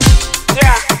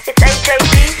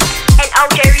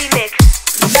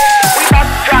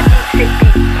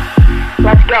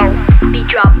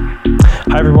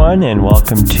Hi, everyone, and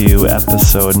welcome to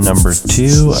episode number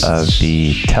 2 of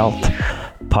the TELT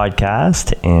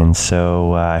podcast. And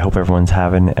so I hope everyone's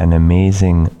having an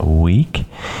amazing week.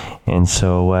 And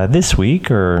so this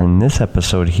week, or in this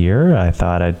episode here, I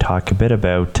thought I'd talk a bit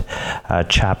about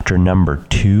chapter number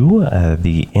 2,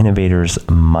 The Innovator's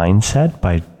Mindset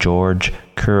by George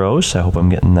Couros. I hope I'm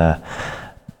getting the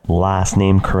last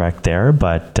name correct there,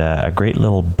 but a great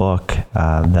little book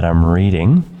that I'm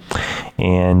reading.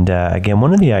 And again,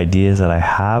 one of the ideas that I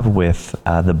have with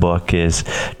the book is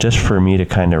just for me to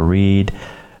kind of read,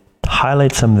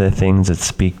 highlight some of the things that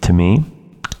speak to me,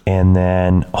 and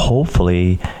then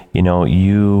hopefully,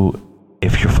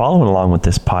 if you're following along with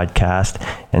this podcast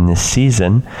and this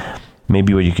season,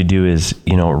 maybe what you could do is,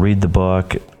 read the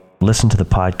book, listen to the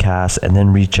podcast, and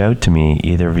then reach out to me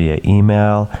either via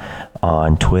email,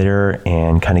 on Twitter,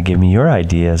 and kind of give me your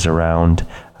ideas around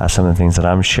some of the things that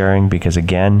I'm sharing. Because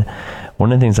again,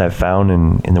 one of the things I've found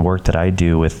in the work that I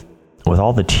do with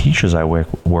all the teachers I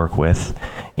work with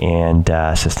and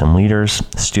system leaders,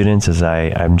 students, is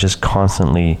I'm just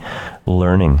constantly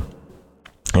learning.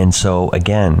 And so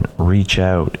again, reach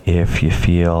out if you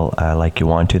feel like you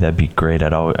want to. That'd be great.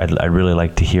 I'd really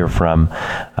like to hear from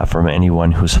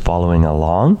anyone who's following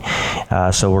along.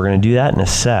 So we're going to do that in a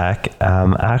sec.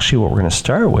 Actually, what we're going to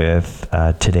start with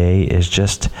today is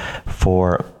just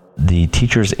for the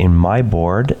teachers in my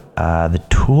board, the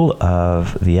tool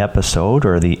of the episode,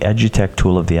 or the EduTech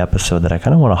tool of the episode that I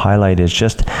kind of want to highlight, is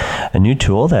just a new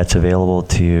tool that's available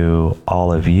to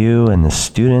all of you and the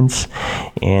students,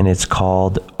 and it's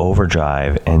called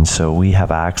Overdrive. And so we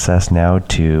have access now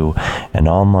to an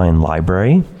online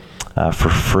library for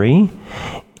free,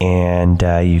 and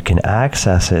you can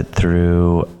access it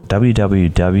through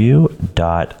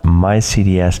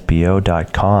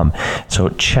www.mycdsbo.com. So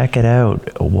check it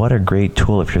out. What a great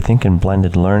tool if you're thinking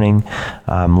blended learning,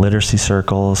 literacy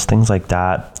circles, things like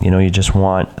that. You just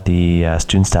want the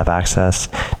students to have access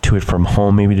to it from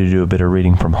home, maybe to do a bit of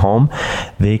reading from home.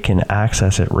 They can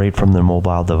access it right from their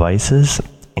mobile devices,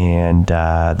 and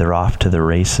they're off to the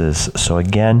races. So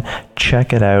again,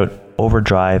 check it out,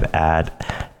 Overdrive, at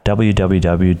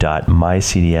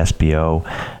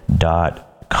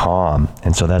www.mycdsbo.com.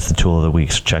 And so that's the tool of the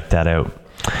week. So check that out.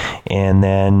 And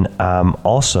then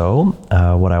also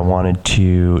what I wanted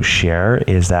to share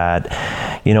is that,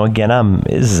 again,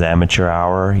 this is amateur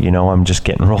hour. I'm just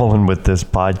getting rolling with this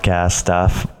podcast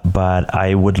stuff, but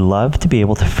I would love to be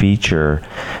able to feature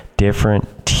different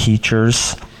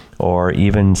teachers, or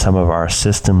even some of our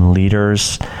system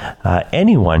leaders,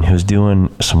 anyone who's doing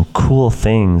some cool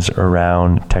things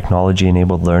around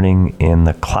technology-enabled learning in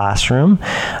the classroom.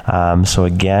 So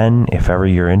again, if ever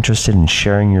you're interested in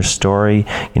sharing your story,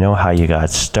 how you got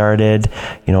started,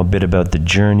 a bit about the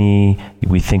journey,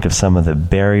 we think of some of the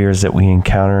barriers that we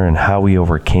encounter and how we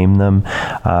overcame them,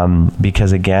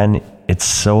 because again, it's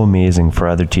so amazing for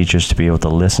other teachers to be able to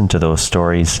listen to those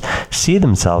stories, see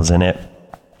themselves in it,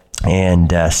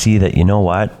 and see that,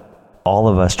 all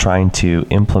of us trying to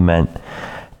implement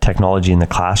technology in the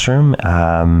classroom, we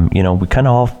kind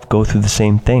of all go through the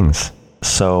same things.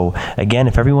 So again,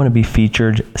 if ever you want to be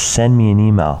featured, send me an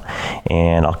email,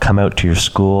 and I'll come out to your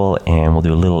school and we'll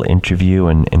do a little interview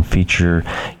and feature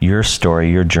your story,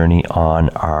 your journey on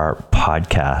our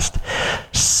podcast.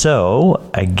 So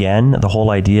again, the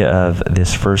whole idea of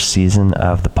this first season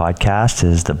of the podcast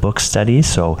is the book study.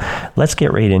 So let's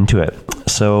get right into it.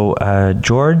 So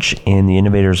George, in The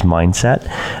Innovator's Mindset,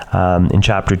 in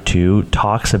chapter 2,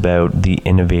 talks about the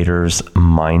innovator's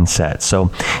mindset. So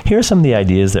here are some of the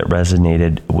ideas that resonated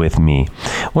with me.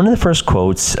 One of the first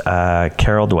quotes,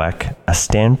 Carol Dweck, a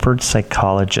Stanford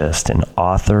psychologist and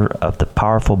author of the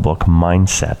powerful book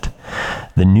Mindset,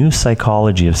 The New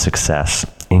Psychology of Success,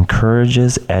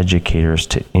 encourages educators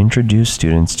to introduce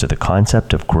students to the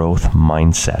concept of growth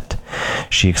mindset.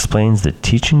 She explains that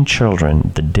teaching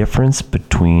children the difference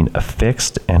between a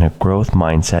fixed and a growth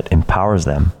mindset empowers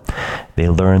them. They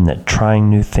learn that trying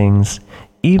new things,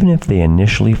 even if they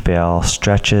initially fail,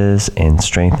 stretches and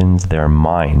strengthens their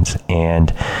minds.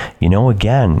 And,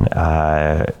 again,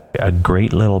 a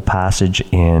great little passage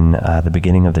in the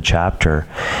beginning of the chapter.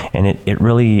 And it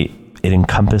really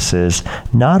encompasses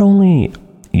not only,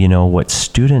 what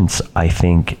students, I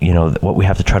think, what we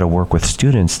have to try to work with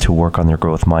students to work on their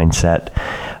growth mindset,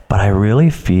 but I really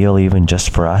feel even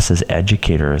just for us as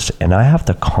educators, and I have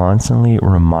to constantly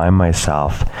remind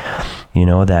myself,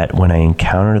 that when I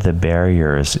encounter the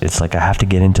barriers, it's like I have to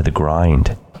get into the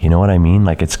grind. You know what I mean?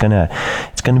 Like it's gonna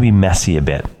be messy a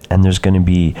bit. and there's going to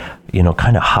be,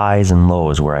 kind of highs and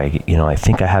lows where I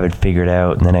think I have it figured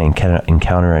out, and then I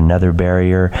encounter another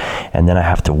barrier, and then I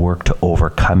have to work to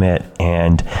overcome it.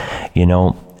 And,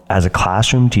 as a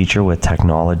classroom teacher with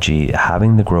technology,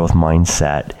 having the growth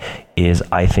mindset is,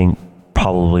 I think,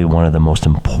 probably one of the most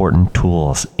important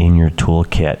tools in your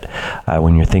toolkit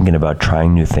when you're thinking about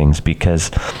trying new things,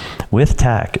 because with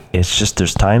tech, it's just,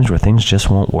 there's times where things just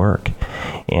won't work.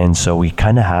 And so we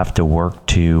kind of have to work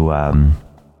to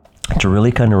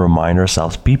really kind of remind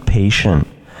ourselves, be patient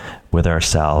with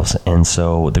ourselves. And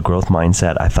so the growth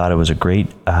mindset, I thought it was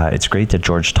it's great that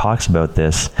George talks about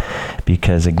this,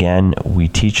 because again, we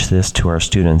teach this to our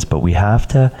students, but we have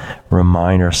to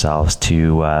remind ourselves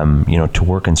to, to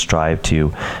work and strive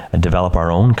to develop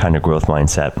our own kind of growth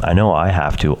mindset. I know I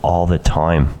have to all the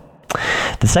time.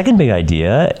 The second big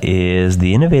idea is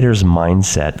the innovator's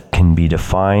mindset can be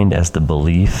defined as the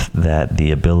belief that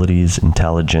the abilities,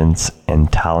 intelligence,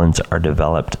 and talents are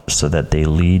developed so that they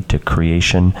lead to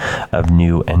creation of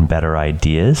new and better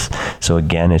ideas. So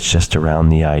again, it's just around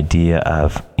the idea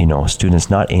of, students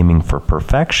not aiming for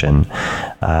perfection,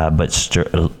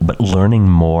 but learning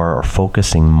more or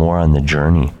focusing more on the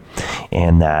journey.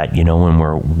 And that, when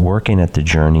we're working at the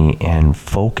journey and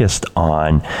focused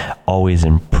on always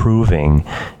improving,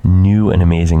 new and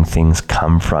amazing things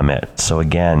come from it. So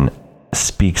again,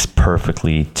 speaks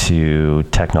perfectly to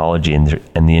technology and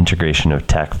the integration of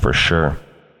tech for sure.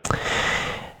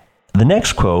 The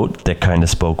next quote that kind of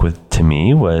spoke to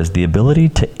me was, the ability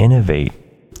to innovate,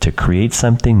 to create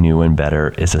something new and better,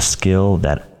 is a skill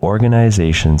that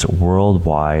organizations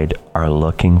worldwide are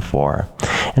looking for.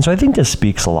 And so I think this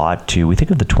speaks a lot to, we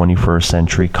think of the 21st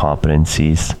century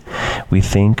competencies. We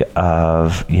think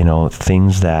of,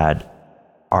 things that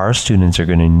our students are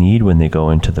going to need when they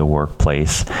go into the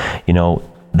workplace.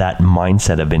 That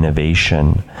mindset of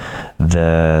innovation,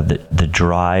 the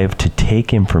drive to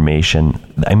take information.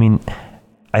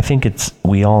 I think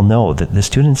we all know that the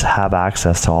students have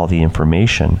access to all the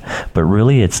information, but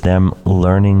really it's them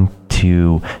learning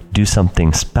to do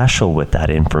something special with that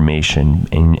information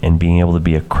and being able to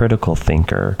be a critical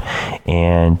thinker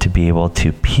and to be able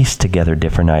to piece together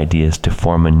different ideas to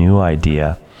form a new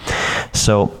idea.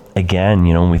 So again,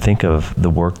 when we think of the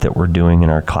work that we're doing in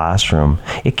our classroom,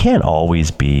 it can't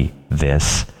always be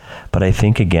this, but I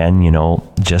think again,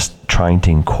 just trying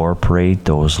to incorporate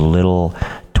those little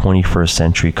 21st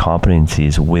century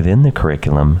competencies within the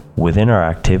curriculum, within our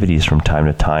activities from time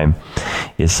to time,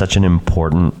 is such an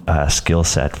important skill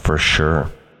set for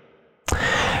sure.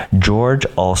 George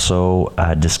also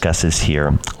discusses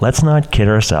here, let's not kid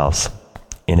ourselves.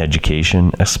 In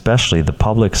education, especially the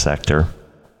public sector,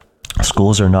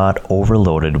 schools are not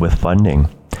overloaded with funding.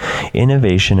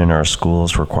 Innovation in our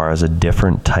schools requires a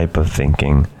different type of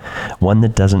thinking, one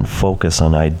that doesn't focus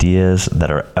on ideas that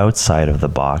are outside of the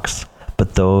box,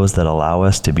 but those that allow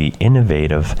us to be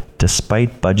innovative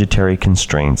despite budgetary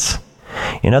constraints.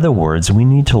 In other words, we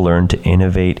need to learn to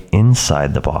innovate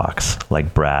inside the box.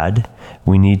 Like Brad,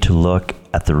 we need to look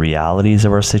at the realities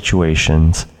of our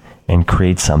situations and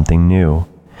create something new.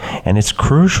 And it's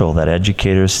crucial that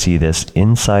educators see this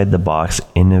inside the box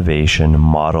innovation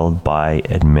modeled by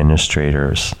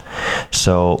administrators.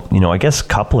 So, I guess a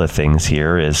couple of things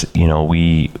here is,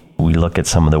 we look at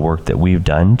some of the work that we've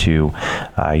done to,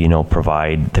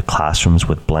 provide the classrooms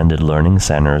with blended learning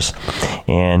centers.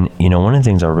 And, one of the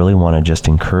things I really want to just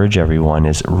encourage everyone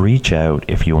is reach out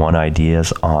if you want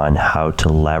ideas on how to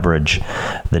leverage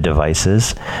the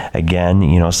devices.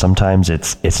 Again, sometimes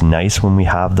it's nice when we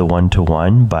have the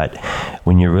one-to-one, but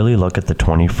when you really look at the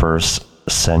 21st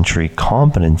century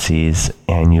competencies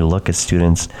and you look at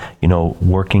students,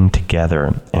 working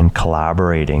together and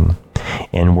collaborating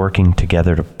and working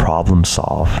together to problem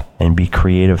solve and be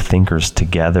creative thinkers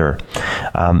together.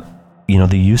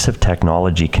 The use of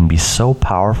technology can be so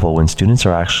powerful when students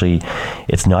are actually,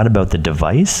 it's not about the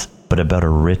device, but about a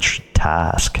rich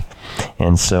task.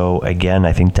 And so again,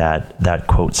 I think that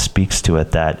quote speaks to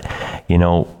it, that,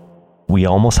 we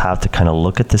almost have to kind of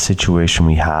look at the situation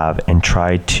we have and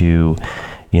try to,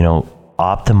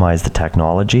 optimize the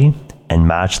technology and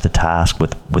match the task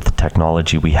with the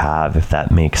technology we have, if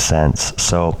that makes sense.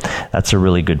 So that's a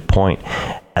really good point.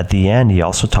 At the end, he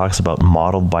also talks about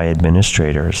modeled by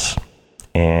administrators.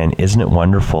 And isn't it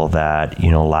wonderful that,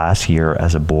 last year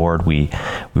as a board, we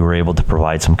were able to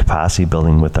provide some capacity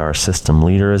building with our system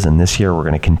leaders. And this year we're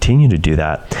going to continue to do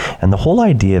that. And the whole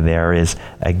idea there is,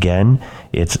 again,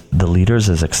 it's the leaders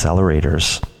as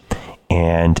accelerators.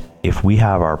 And if we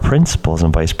have our principals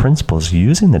and vice principals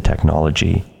using the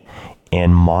technology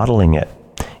and modeling it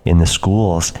in the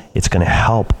schools, it's going to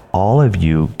help all of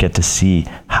you get to see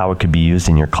how it could be used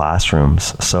in your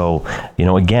classrooms. So,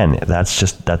 again,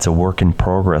 that's a work in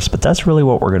progress, but that's really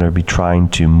what we're going to be trying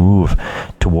to move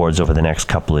towards over the next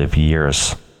couple of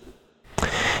years.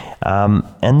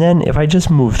 And then if I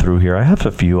just move through here, I have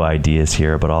a few ideas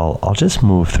here, but I'll just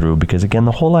move through, because again,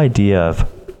 the whole idea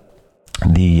of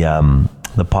the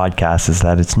podcast is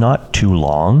that it's not too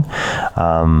long.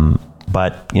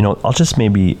 But, I'll just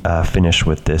maybe finish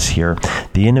with this here.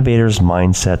 The innovator's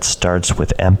mindset starts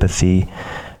with empathy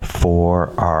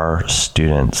for our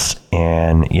students.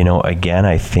 And, again,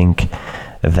 I think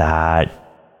that,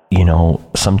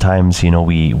 sometimes,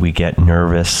 we get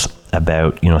nervous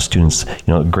about, students.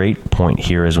 A great point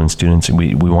here is when students,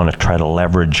 we want to try to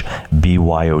leverage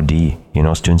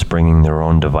BYOD, students bringing their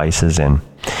own devices in.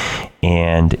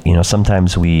 And,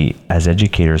 sometimes we as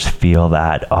educators feel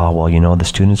that, the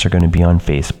students are going to be on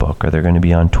Facebook, or they're going to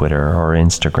be on Twitter or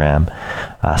Instagram,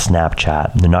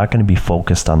 Snapchat. They're not going to be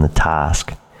focused on the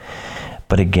task.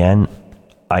 But again,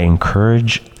 I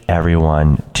encourage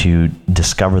everyone to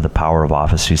discover the power of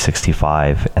Office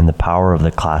 365 and the power of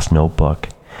the class notebook,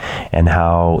 and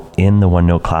how in the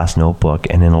OneNote class notebook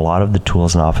and in a lot of the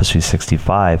tools in Office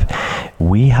 365,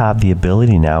 we have the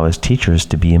ability now as teachers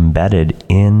to be embedded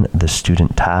in the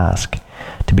student task,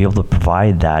 to be able to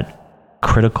provide that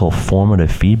critical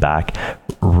formative feedback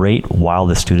right while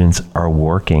the students are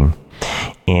working.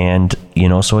 And,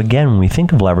 so again, when we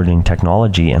think of leveraging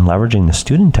technology and leveraging the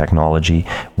student technology,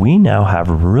 we now have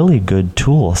really good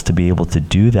tools to be able to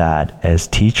do that as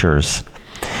teachers.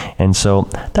 And so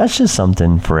that's just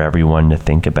something for everyone to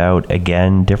think about.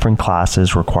 Again, different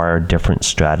classes require different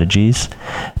strategies,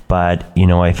 but,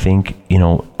 I think,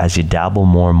 as you dabble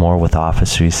more and more with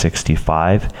Office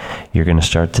 365, you're going to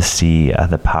start to see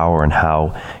the power and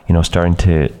how, starting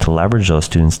to leverage those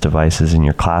students' devices in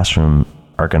your classroom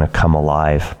are going to come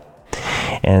alive.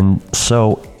 And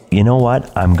so, you know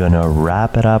what? I'm going to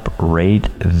wrap it up right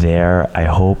there. I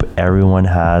hope everyone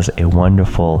has a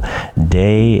wonderful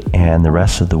day and the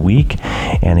rest of the week.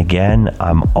 And again,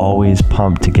 I'm always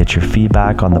pumped to get your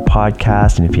feedback on the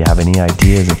podcast. And if you have any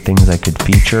ideas of things I could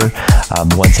feature,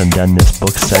 once I'm done this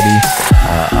book study,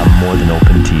 I'm more than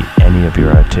open to any of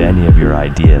your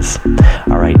ideas.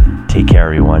 All right. Take care,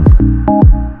 everyone.